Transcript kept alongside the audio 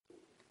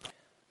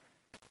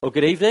Well,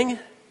 good evening.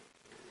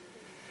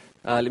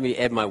 Let me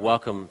add my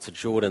welcome to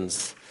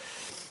Jordan's.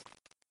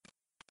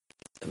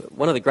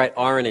 One of the great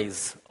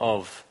ironies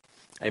of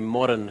a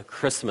modern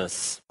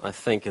Christmas, I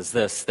think, is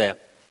this,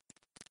 that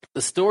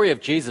the story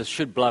of Jesus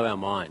should blow our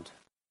mind.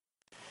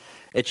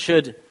 It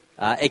should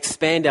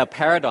expand our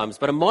paradigms,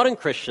 but a modern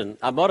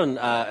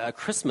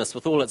Christmas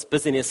with all its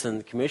busyness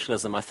and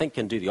commercialism, I think,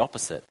 can do the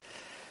opposite.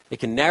 It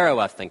can narrow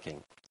our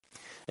thinking.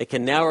 It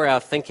can narrow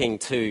our thinking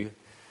to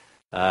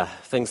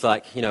things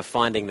like,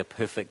 finding the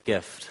perfect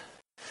gift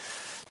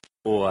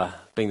or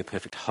being the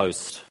perfect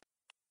host.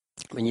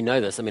 I mean, you know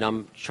this. I mean,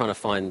 I'm trying to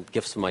find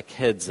gifts for my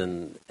kids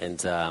and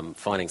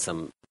finding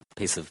some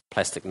piece of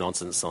plastic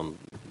nonsense on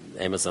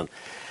Amazon.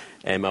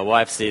 And my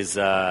wife says,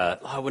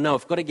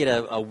 I've got to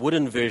get a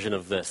wooden version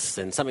of this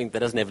and something that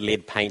doesn't have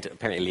lead paint.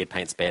 Apparently lead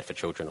paint's bad for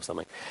children or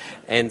something.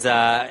 And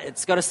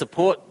it's got to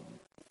support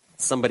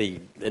somebody.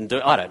 I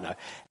don't know.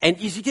 And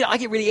I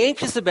get really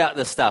anxious about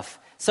this stuff.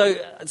 So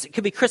it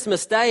could be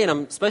Christmas Day and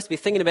I'm supposed to be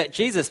thinking about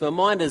Jesus. My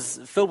mind is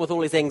filled with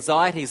all these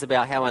anxieties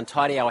about how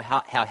untidy our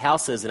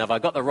house is and have I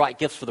got the right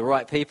gifts for the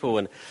right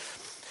people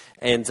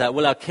and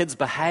will our kids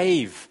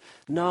behave?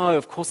 No,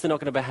 of course they're not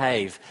going to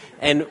behave.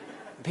 And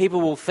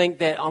people will think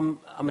that I'm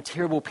a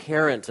terrible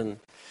parent. And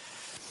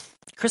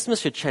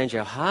Christmas should change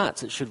our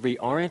hearts. It should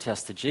reorient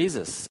us to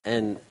Jesus.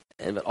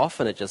 But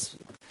often it just,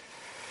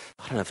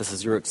 I don't know if this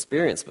is your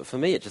experience, but for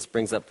me it just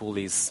brings up all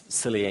these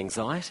silly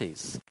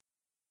anxieties.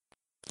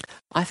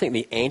 I think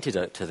the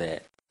antidote to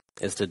that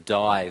is to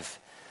dive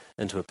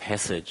into a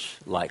passage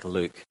like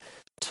Luke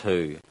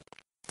 2.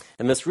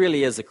 And this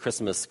really is a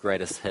Christmas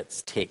greatest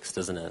hits text,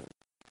 isn't it?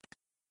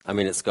 I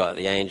mean, it's got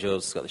the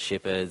angels, it's got the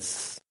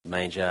shepherds,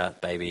 manger,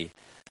 baby,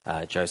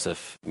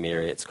 Joseph,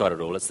 Mary, it's got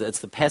it all. It's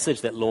the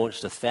passage that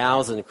launched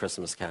 1,000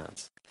 Christmas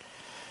cards.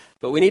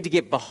 But we need to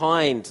get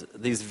behind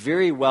these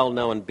very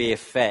well-known bare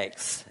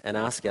facts and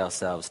ask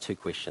ourselves two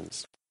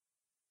questions.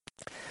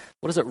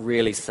 What is it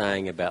really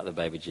saying about the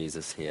baby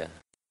Jesus here?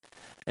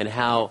 And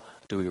how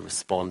do we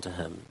respond to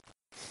him?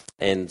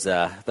 And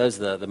those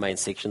are the main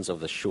sections of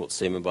the short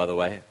sermon, by the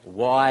way.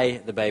 Why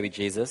the baby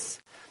Jesus?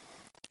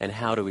 And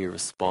how do we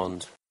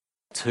respond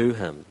to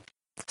him?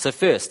 So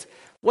first,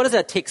 what does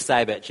our text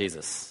say about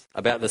Jesus,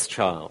 about this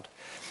child?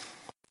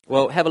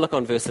 Well, have a look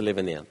on verse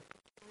 11 there.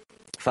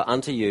 For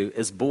unto you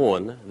is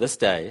born this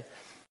day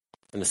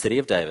in the city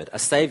of David a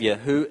Saviour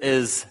who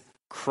is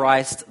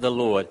Christ the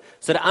Lord.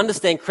 So to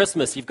understand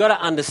Christmas, you've got to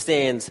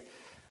understand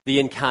the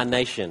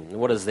incarnation. And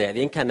what is that?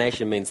 The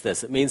incarnation means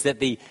this. It means that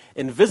the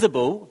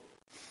invisible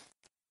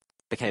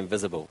became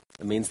visible.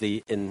 It means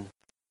the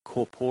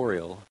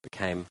incorporeal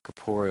became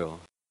corporeal.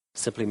 It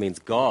simply means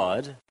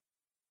God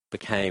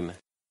became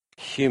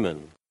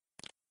human.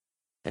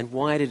 And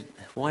why did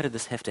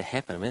this have to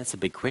happen? I mean, that's a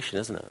big question,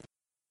 isn't it?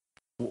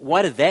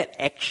 Why did that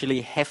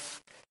actually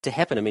have to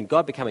happen? I mean,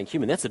 God becoming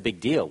human, that's a big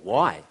deal.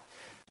 Why?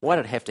 Why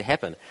did it have to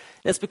happen?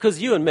 And it's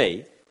because you and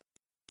me,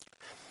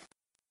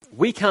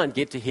 we can't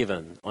get to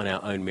heaven on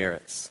our own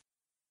merits.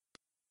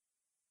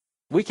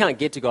 We can't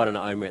get to God on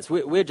our own merits.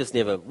 We'll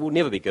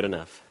never be good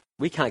enough.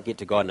 We can't get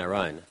to God on our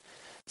own.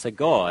 So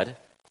God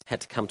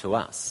had to come to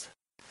us.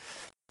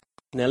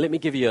 Now let me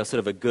give you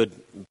a good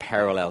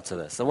parallel to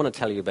this. I want to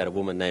tell you about a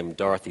woman named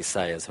Dorothy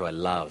Sayers, who I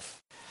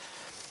love.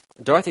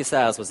 Dorothy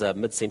Sayers was a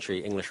mid-century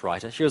English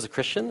writer. She was a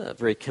Christian, a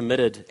very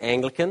committed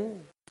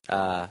Anglican,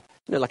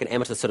 like an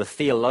amateur sort of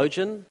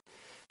theologian.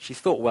 She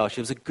thought well. She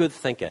was a good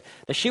thinker.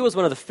 Now, she was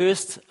one of the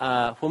first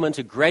women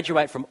to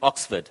graduate from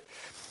Oxford.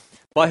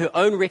 By her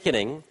own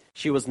reckoning,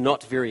 she was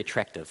not very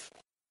attractive.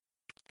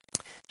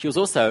 She was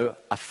also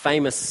a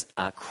famous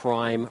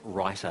crime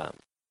writer.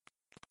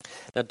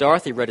 Now,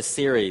 Dorothy wrote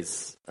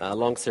a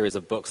long series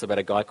of books about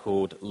a guy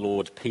called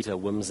Lord Peter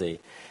Wimsey.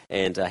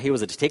 And he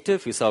was a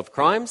detective who solved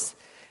crimes.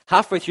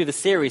 Halfway through the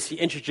series, she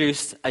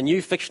introduced a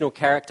new fictional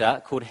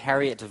character called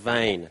Harriet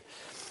Vane.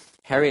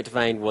 Harriet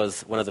Vane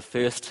was one of the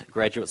first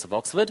graduates of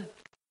Oxford.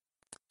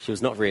 She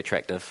was not very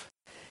attractive,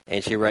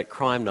 and she wrote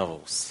crime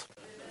novels.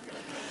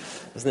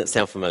 Doesn't that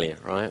sound familiar,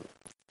 right?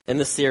 In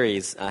the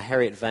series,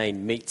 Harriet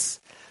Vane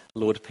meets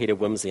Lord Peter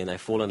Wimsey, and they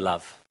fall in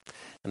love,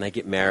 and they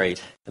get married,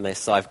 and they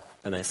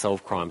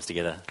solve crimes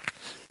together.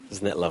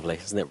 Isn't that lovely?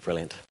 Isn't that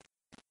brilliant?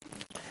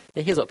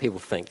 Now, here's what people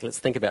think. Let's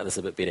think about this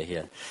a bit better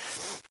here.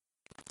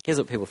 Here's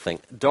what people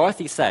think.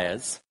 Dorothy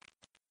Sayers,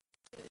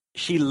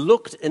 she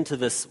looked into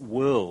this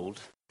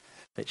world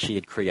that she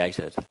had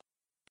created,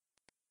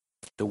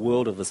 the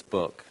world of this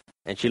book,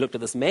 and she looked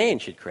at this man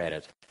she'd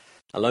created,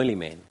 a lonely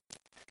man.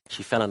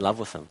 She fell in love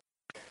with him.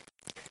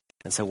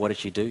 And so what did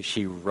she do?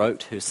 She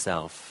wrote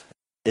herself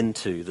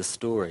into the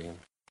story.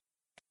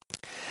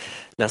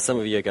 Now some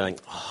of you are going,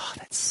 oh,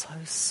 that's so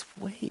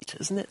sweet,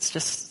 isn't it? It's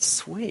just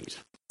sweet.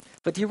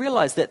 But do you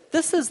realize that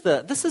this is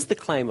the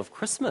claim of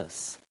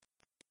Christmas?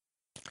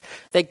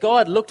 That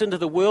God looked into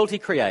the world he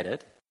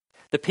created,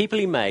 the people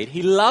he made,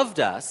 he loved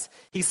us,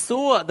 he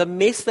saw the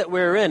mess that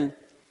we're in,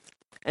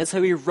 and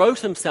so he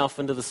wrote himself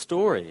into the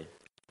story.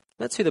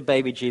 That's who the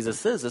baby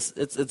Jesus is.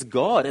 It's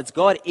God. It's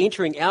God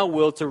entering our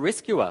world to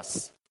rescue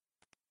us.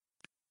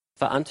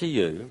 For unto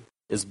you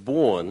is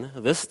born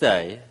this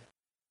day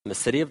in the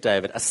city of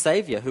David, a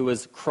Savior who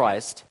is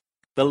Christ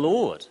the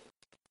Lord.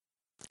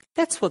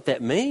 That's what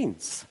that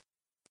means.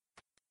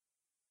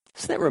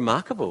 Isn't that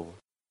remarkable?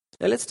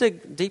 Now let's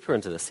dig deeper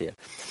into this here.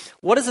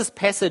 What does this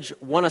passage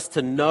want us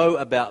to know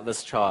about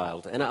this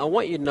child? And I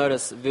want you to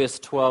notice verse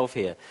 12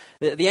 here.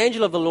 The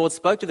angel of the Lord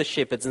spoke to the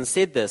shepherds and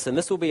said this, and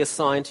this will be a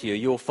sign to you.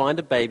 You will find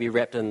a baby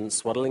wrapped in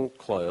swaddling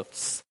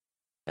clothes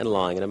and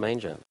lying in a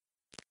manger.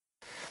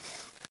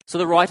 So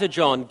the writer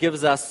John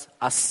gives us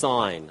a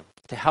sign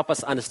to help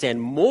us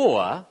understand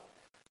more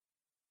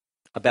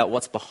about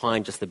what's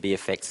behind just the bare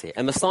facts here.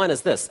 And the sign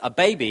is this: a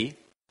baby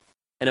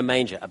in a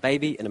manger. A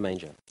baby in a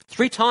manger.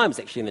 3 times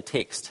actually in the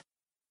text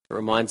it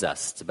reminds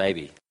us it's a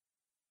baby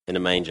in a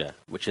manger,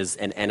 which is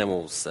an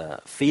animal's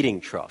feeding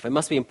trough. It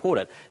must be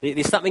important.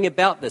 There's something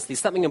about this. There's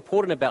something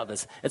important about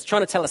this. It's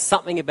trying to tell us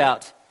something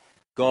about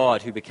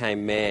God who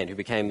became man, who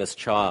became this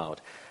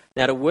child.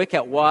 Now, to work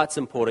out why it's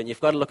important, you've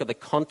got to look at the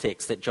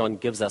context that John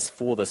gives us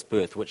for this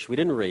birth, which we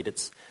didn't read.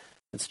 It's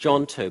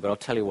John 2, but I'll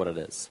tell you what it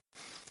is.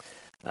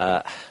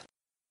 The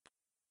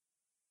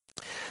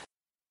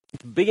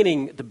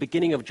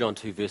beginning of John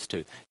 2, verse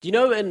 2. Do you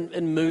know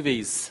in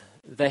movies,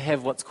 they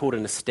have what's called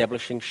an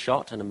establishing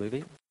shot in a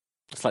movie?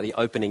 It's like the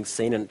opening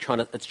scene, and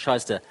it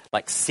tries to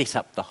like set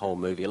up the whole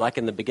movie. Like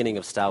in the beginning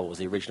of Star Wars,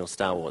 the original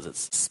Star Wars,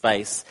 it's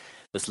space,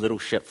 this little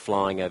ship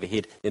flying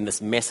overhead, then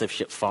this massive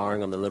ship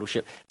firing on the little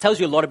ship. It tells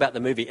you a lot about the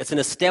movie. It's an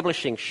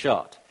establishing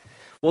shot.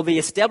 Well, the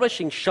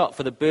establishing shot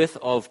for the birth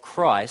of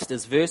Christ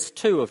is verse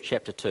 2 of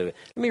chapter 2.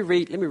 Let me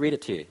read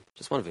it to you,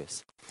 just one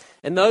verse.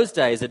 In those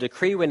days, a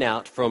decree went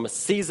out from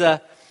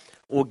Caesar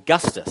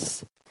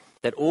Augustus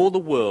that all the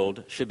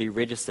world should be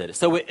registered.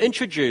 So we're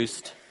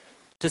introduced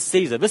to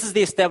Caesar. This is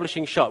the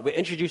establishing shot. We're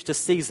introduced to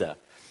Caesar.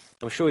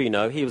 I'm sure you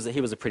know he was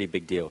a pretty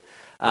big deal.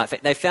 In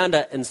fact, they found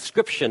an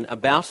inscription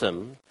about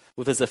him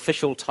with his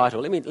official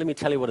title. Let me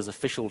tell you what his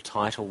official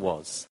title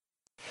was.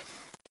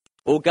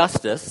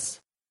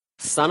 Augustus,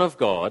 son of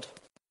God,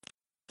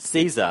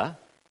 Caesar,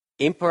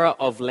 emperor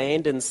of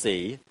land and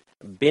sea,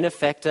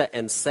 benefactor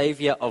and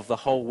savior of the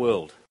whole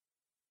world.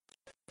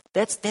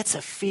 That's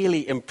a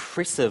fairly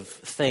impressive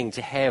thing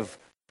to have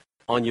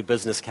on your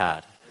business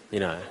card, you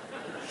know.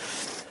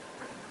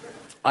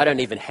 I don't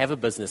even have a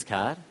business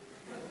card.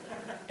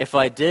 If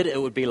I did,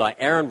 it would be like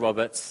Aaron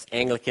Roberts,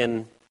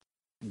 Anglican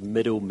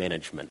Middle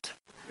Management.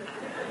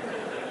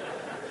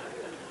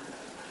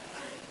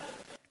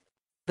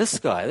 This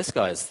guy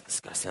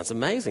sounds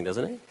amazing,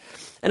 doesn't he?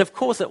 And of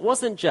course, it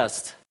wasn't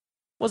just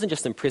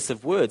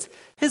impressive words.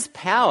 His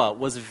power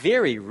was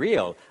very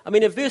real. I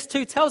mean, in verse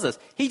 2 tells us,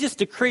 he just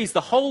decrees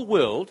the whole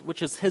world,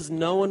 which is his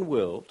known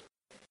world,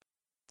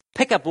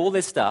 pick up all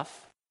their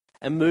stuff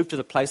and move to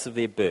the place of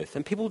their birth.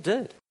 And people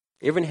did.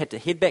 Everyone had to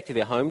head back to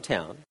their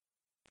hometown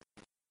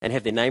and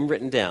have their name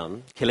written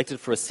down,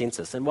 collected for a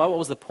census. And what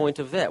was the point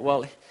of that?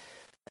 Well,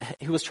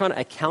 he was trying to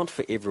account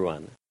for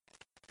everyone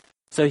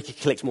so he could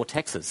collect more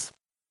taxes,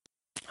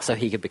 so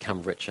he could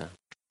become richer.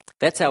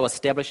 That's our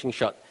establishing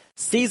shot.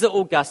 Caesar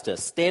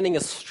Augustus, standing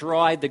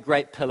astride the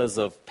great pillars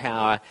of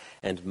power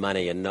and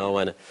money, and no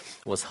one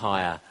was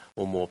higher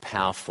or more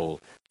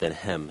powerful than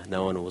him.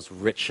 No one was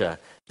richer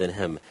than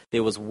him.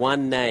 There was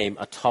one name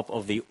atop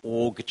of the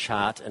org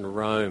chart in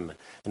Rome,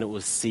 and it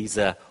was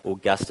Caesar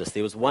Augustus.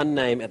 There was one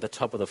name at the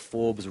top of the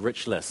Forbes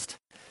rich list.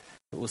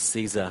 It was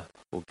Caesar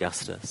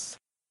Augustus.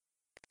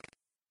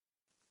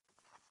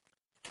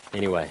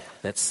 Anyway,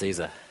 that's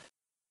Caesar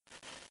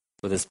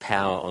with his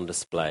power on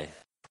display.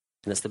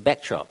 And it's the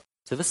backdrop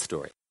to this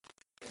story,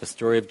 the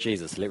story of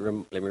Jesus. Let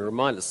me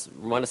remind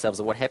ourselves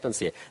of what happens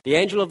here. The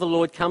angel of the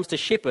Lord comes to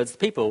shepherds,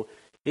 people.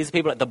 These are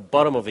people at the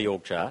bottom of the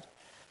org chart.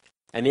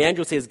 And the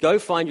angel says, go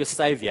find your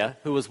Savior,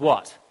 who was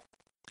what?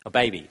 A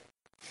baby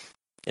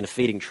in a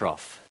feeding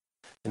trough,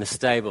 in a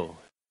stable,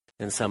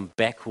 in some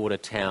backwater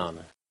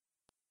town.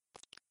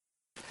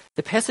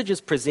 The passage is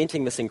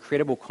presenting this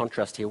incredible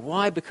contrast here.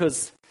 Why?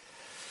 Because,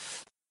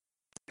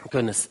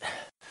 goodness,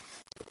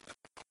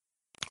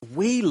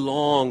 we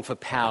long for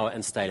power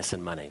and status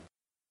and money.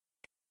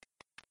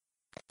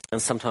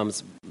 And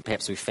sometimes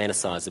perhaps we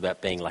fantasize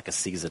about being like a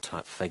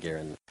Caesar-type figure.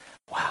 And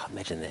wow,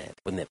 imagine that.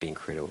 Wouldn't that be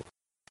incredible?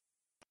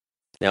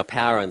 Now,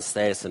 power and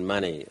status and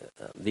money,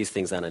 these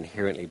things aren't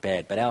inherently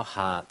bad, but our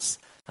hearts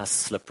are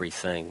slippery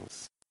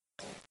things.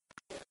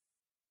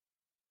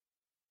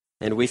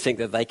 And we think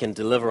that they can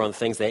deliver on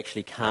things they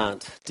actually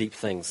can't, deep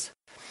things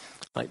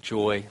like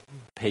joy,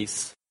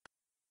 peace,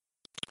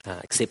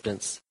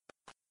 acceptance.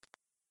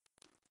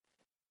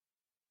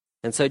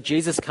 And so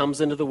Jesus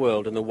comes into the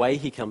world, and the way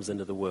he comes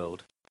into the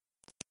world,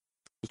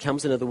 he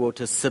comes into the world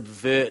to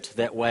subvert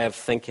that way of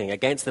thinking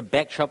against the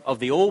backdrop of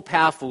the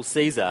all-powerful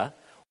Caesar,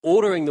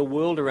 ordering the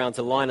world around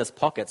to line his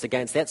pockets.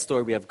 Against that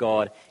story, we have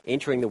God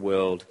entering the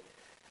world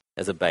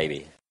as a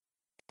baby.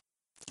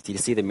 Do you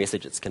see the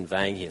message it's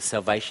conveying here?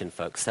 Salvation,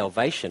 folks.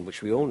 Salvation,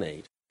 which we all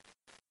need,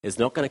 is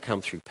not going to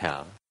come through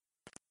power,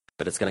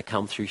 but it's going to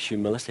come through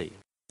humility.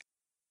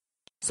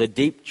 So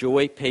deep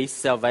joy, peace,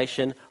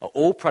 salvation are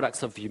all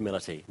products of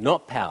humility,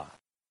 not power.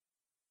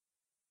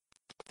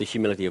 the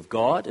humility of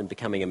God in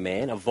becoming a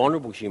man, a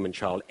vulnerable human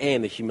child,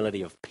 and the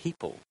humility of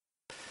people,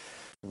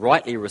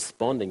 rightly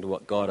responding to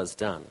what God has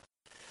done.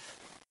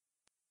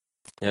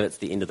 Now, that's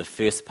the end of the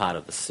first part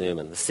of the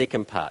sermon. The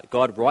second part,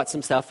 God writes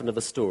himself into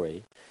the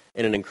story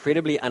in an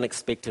incredibly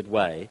unexpected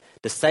way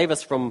to save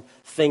us from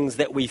things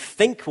that we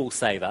think will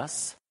save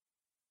us.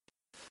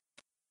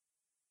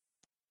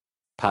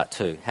 Part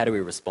two, how do we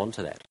respond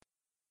to that?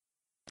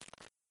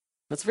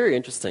 That's very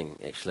interesting,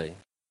 actually.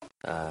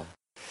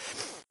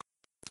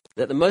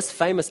 That the most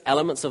famous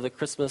elements of the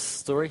Christmas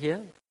story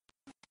here,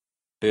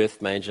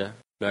 birth, manger,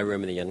 no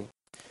room in the inn,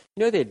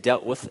 you know they're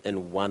dealt with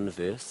in one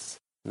verse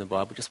in the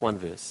Bible, just one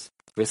verse.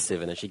 Verse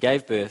 7, and she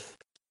gave birth,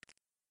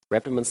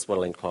 wrapped him in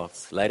swaddling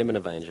cloths, laid him in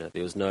a manger.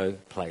 There was no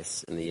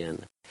place in the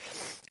inn.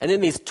 And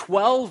then there's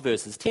 12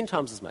 verses, 10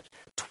 times as much,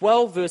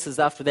 12 verses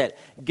after that,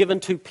 given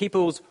to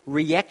people's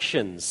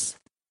reactions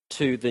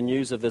to the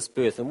news of this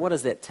birth. And what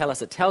does that tell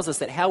us? It tells us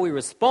that how we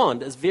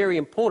respond is very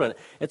important.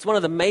 It's one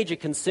of the major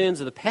concerns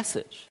of the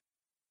passage.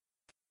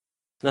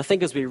 And I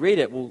think as we read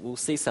it, we'll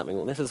see something.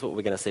 Well, this is what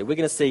we're going to see. We're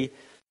going to see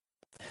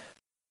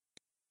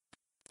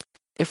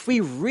if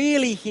we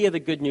really hear the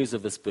good news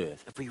of this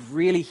birth, if we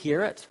really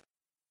hear it,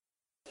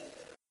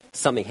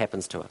 something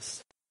happens to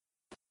us.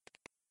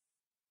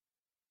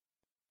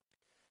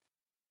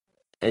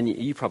 And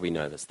you probably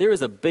know this. There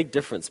is a big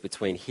difference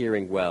between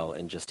hearing well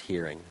and just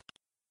hearing.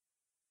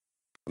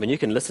 I mean, you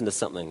can listen to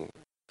something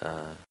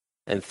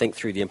and think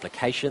through the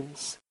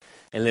implications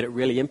and let it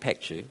really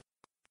impact you.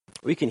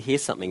 Or you can hear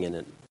something in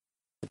it.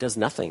 It does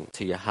nothing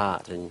to your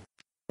heart and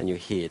your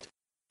head.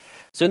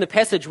 So in the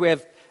passage we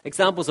have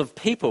examples of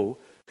people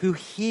who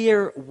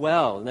hear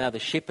well. Now the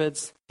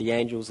shepherds, the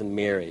angels, and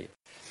Mary.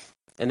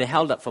 And they're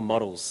held up for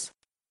models.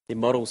 They're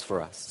models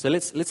for us. So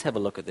let's have a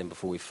look at them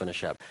before we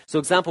finish up. So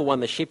example one,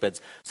 the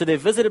shepherds. So they're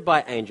visited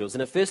by angels,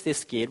 and at first they're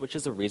scared, which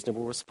is a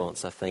reasonable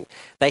response, I think.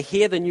 They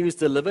hear the news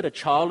delivered. A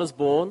child is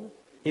born.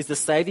 He's the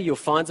Saviour. You'll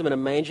find him in a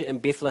manger in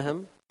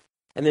Bethlehem.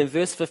 And then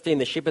verse 15,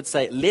 the shepherds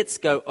say, let's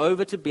go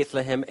over to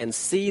Bethlehem and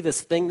see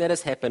this thing that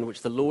has happened,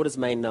 which the Lord has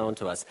made known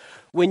to us.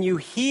 When you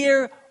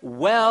hear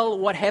well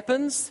what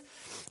happens,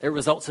 it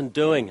results in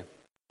doing.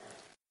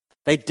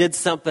 They did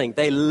something.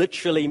 They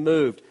literally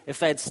moved. If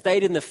they had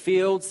stayed in the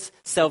fields,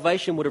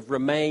 salvation would have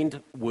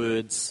remained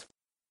words.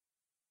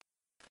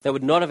 They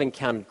would not have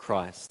encountered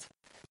Christ.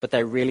 But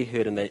they really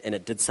heard and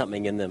it did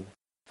something in them.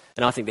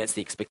 And I think that's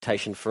the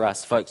expectation for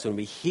us, folks. When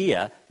we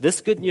hear this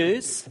good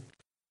news,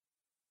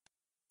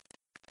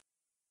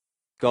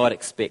 God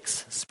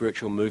expects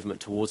spiritual movement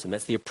towards them.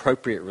 That's the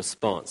appropriate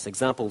response.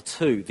 Example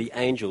 2, the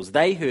angels.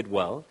 They heard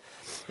well.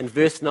 In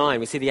verse 9,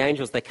 we see the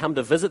angels, they come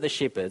to visit the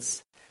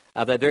shepherds.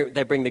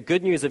 They bring the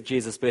good news of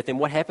Jesus' birth. And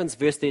what happens?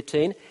 Verse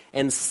 13,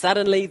 and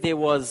suddenly there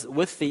was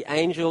with the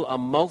angel a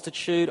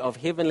multitude of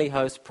heavenly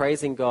hosts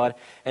praising God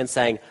and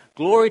saying,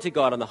 glory to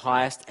God on the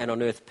highest, and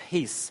on earth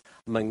peace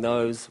among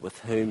those with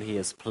whom he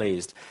is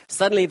pleased.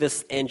 Suddenly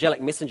this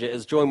angelic messenger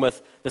is joined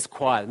with this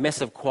choir,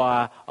 massive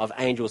choir of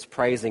angels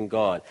praising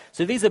God.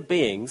 So these are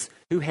beings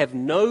who have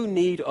no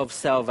need of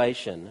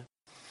salvation,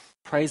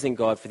 praising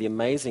God for the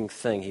amazing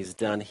thing he's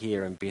done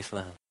here in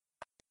Bethlehem.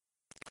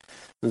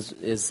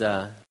 This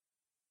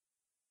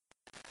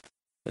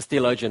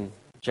theologian,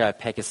 J.I.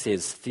 Packer,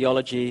 says,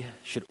 theology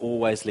should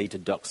always lead to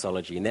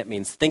doxology, and that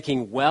means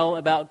thinking well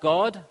about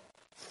God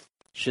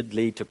should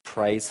lead to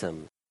praise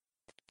him.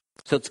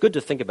 So it's good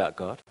to think about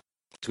God.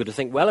 It's good to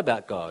think well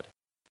about God.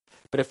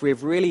 But if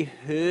we've really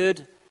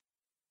heard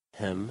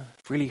him,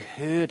 really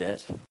heard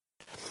it,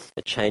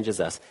 it changes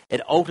us.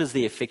 It alters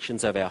the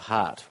affections of our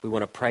heart. We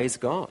want to praise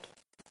God.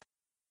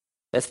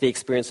 That's the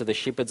experience of the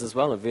shepherds as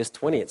well. In verse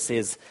 20 it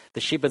says, the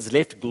shepherds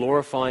left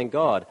glorifying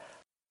God.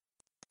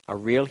 A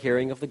real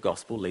hearing of the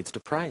gospel leads to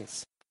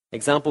praise.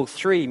 Example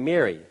 3,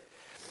 Mary,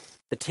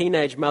 the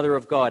teenage mother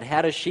of God.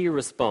 How does she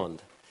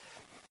respond?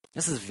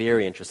 This is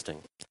very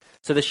interesting.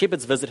 So the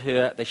shepherds visit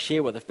her. They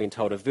share what they've been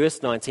told. In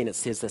verse 19 it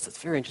says this.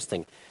 It's very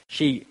interesting.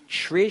 She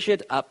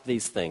treasured up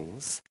these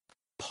things,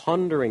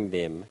 pondering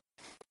them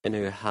in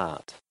her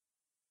heart.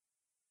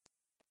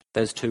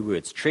 Those two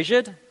words,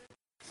 treasured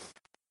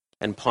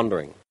and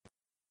pondering.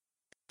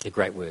 They're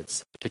great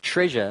words. To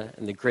treasure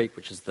in the Greek,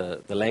 which is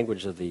the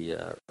language of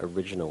the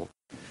original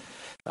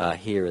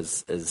here,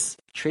 is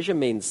treasure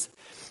means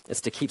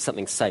it's to keep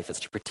something safe. It's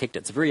to protect it.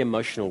 It's a very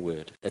emotional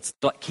word. It's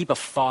to keep a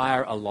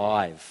fire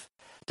alive,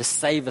 to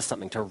savor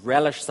something, to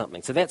relish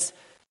something. So that's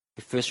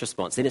the first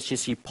response. Then it's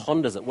just she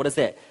ponders it. What is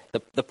that?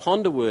 The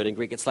ponder word in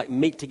Greek, it's like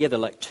meet together,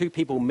 like two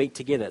people meet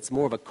together. It's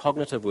more of a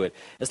cognitive word.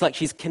 It's like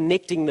she's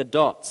connecting the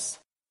dots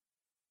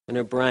in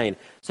her brain.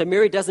 So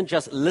Mary doesn't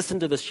just listen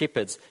to the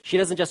shepherds. She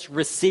doesn't just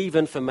receive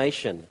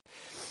information.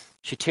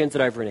 She turns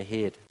it over in her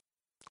head.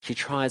 She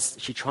tries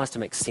to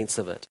make sense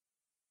of it.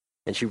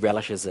 And she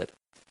relishes it.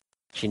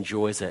 She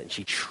enjoys it. And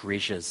she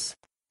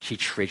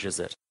treasures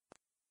it.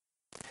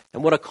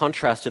 And what a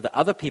contrast to the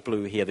other people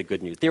who hear the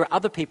good news. There are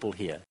other people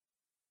here.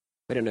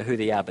 We don't know who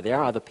they are, but there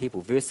are other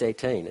people. Verse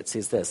 18, it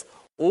says this.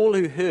 All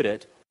who heard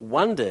it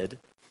wondered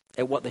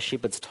at what the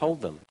shepherds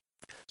told them.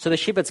 So the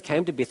shepherds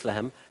came to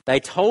Bethlehem. They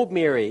told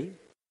Mary,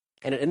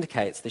 and it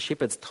indicates the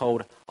shepherds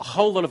told a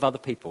whole lot of other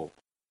people.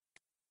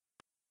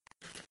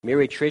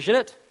 Mary treasured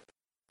it.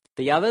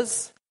 The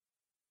others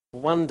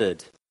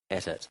wondered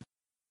at it.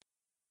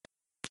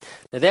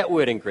 Now that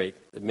word in Greek,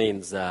 it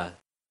means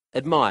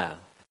admire.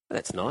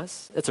 That's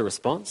nice. It's a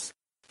response.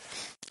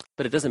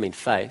 But it doesn't mean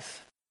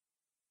faith.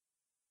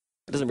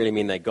 It doesn't really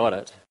mean they got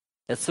it.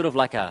 It's sort of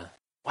like a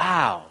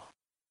wow,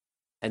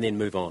 and then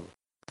move on.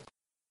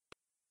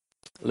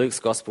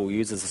 Luke's gospel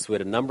uses this word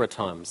a number of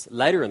times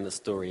later in the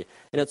story,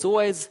 and it's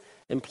always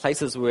in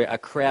places where a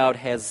crowd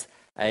has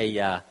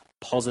a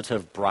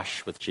positive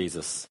brush with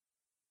Jesus,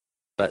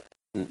 but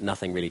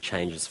nothing really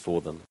changes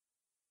for them.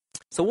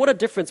 So what a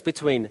difference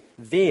between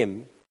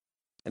them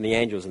and the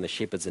angels and the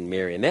shepherds and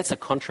Mary, and that's a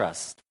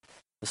contrast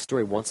the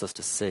story wants us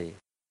to see.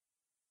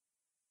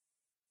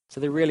 So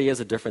there really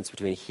is a difference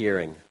between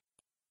hearing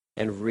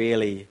and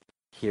really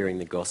hearing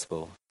the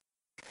gospel.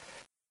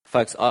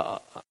 Folks,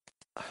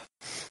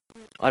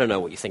 I don't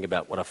know what you think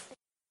about what I've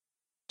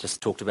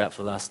just talked about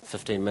for the last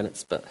 15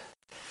 minutes, but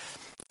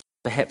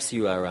perhaps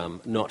you are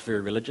not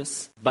very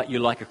religious, but you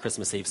like a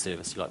Christmas Eve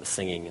service. You like the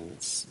singing, and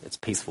it's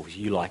peaceful.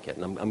 You like it,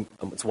 and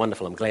it's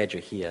wonderful. I'm glad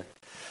you're here.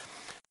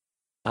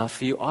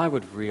 For you, I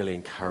would really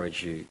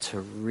encourage you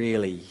to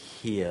really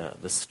hear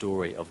the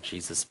story of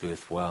Jesus'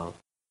 birth well.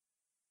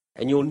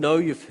 And you'll know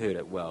you've heard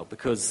it well,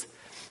 because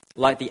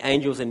like the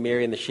angels and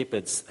Mary and the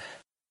shepherds,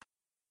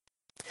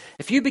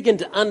 if you begin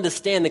to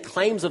understand the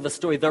claims of the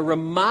story, the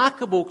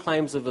remarkable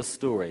claims of the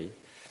story,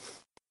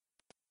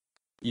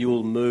 you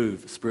will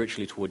move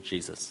spiritually toward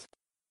Jesus.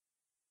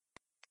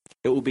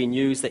 It will be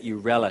news that you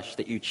relish,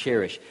 that you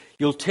cherish.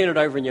 You'll turn it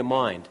over in your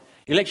mind.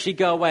 You'll actually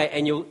go away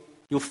and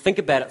you'll think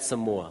about it some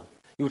more.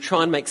 You'll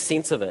try and make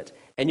sense of it,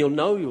 and you'll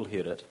know you'll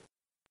hear it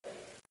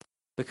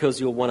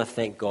because you'll want to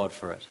thank God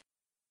for it.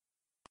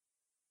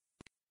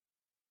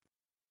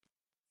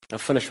 I'll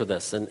finish with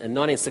this. In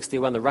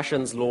 1961, the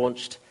Russians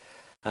launched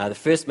the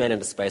first man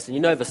into space. And you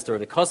know the story.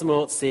 The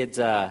cosmonaut said,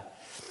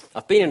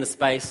 I've been into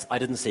space, I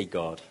didn't see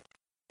God.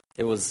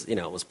 It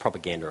was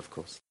propaganda, of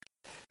course.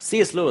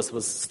 C.S. Lewis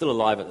was still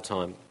alive at the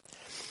time.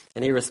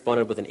 And he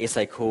responded with an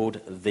essay called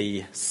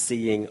The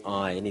Seeing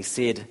Eye. And he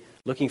said,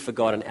 looking for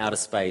God in outer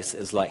space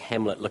is like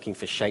Hamlet looking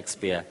for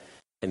Shakespeare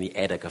in the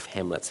attic of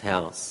Hamlet's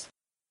house.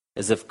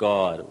 As if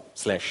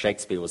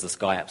God/Shakespeare was this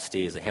guy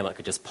upstairs that Hamlet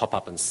could just pop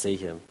up and see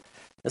him.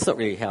 That's not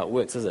really how it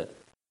works, is it?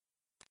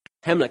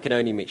 Hamlet can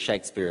only meet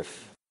Shakespeare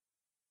if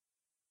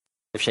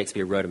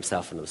Shakespeare wrote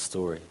himself into the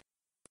story.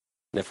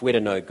 And if we're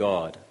to know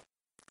God,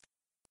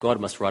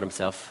 God must write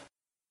himself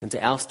into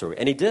our story.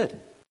 And he did.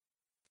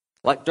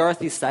 Like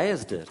Dorothy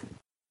Sayers did.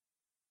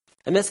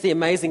 And that's the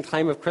amazing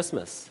claim of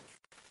Christmas.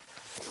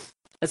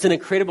 It's an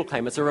incredible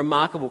claim. It's a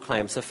remarkable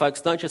claim. So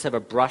folks, don't just have a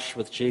brush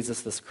with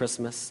Jesus this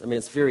Christmas. I mean,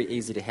 it's very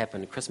easy to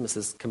happen. Christmas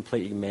is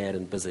completely mad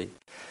and busy.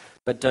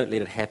 But don't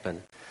let it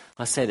happen.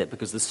 I say that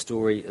because the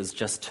story is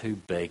just too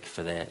big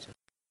for that.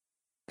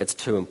 It's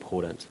too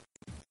important.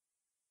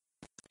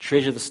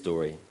 Treasure the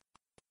story,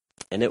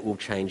 and it will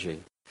change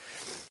you.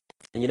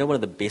 And you know one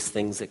of the best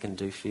things it can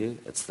do for you?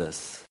 It's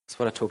this. It's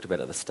what I talked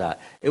about at the start.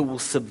 It will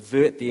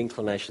subvert the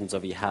inclinations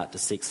of your heart to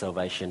seek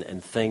salvation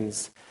in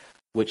things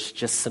which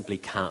just simply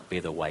can't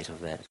bear the weight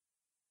of that.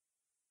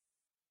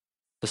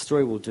 The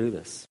story will do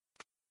this.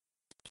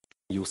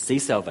 You'll see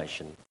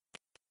salvation.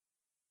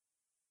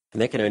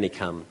 And that can only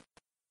come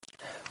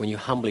when you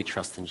humbly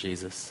trust in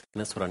Jesus.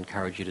 And that's what I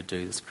encourage you to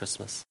do this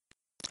Christmas.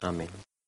 Amen.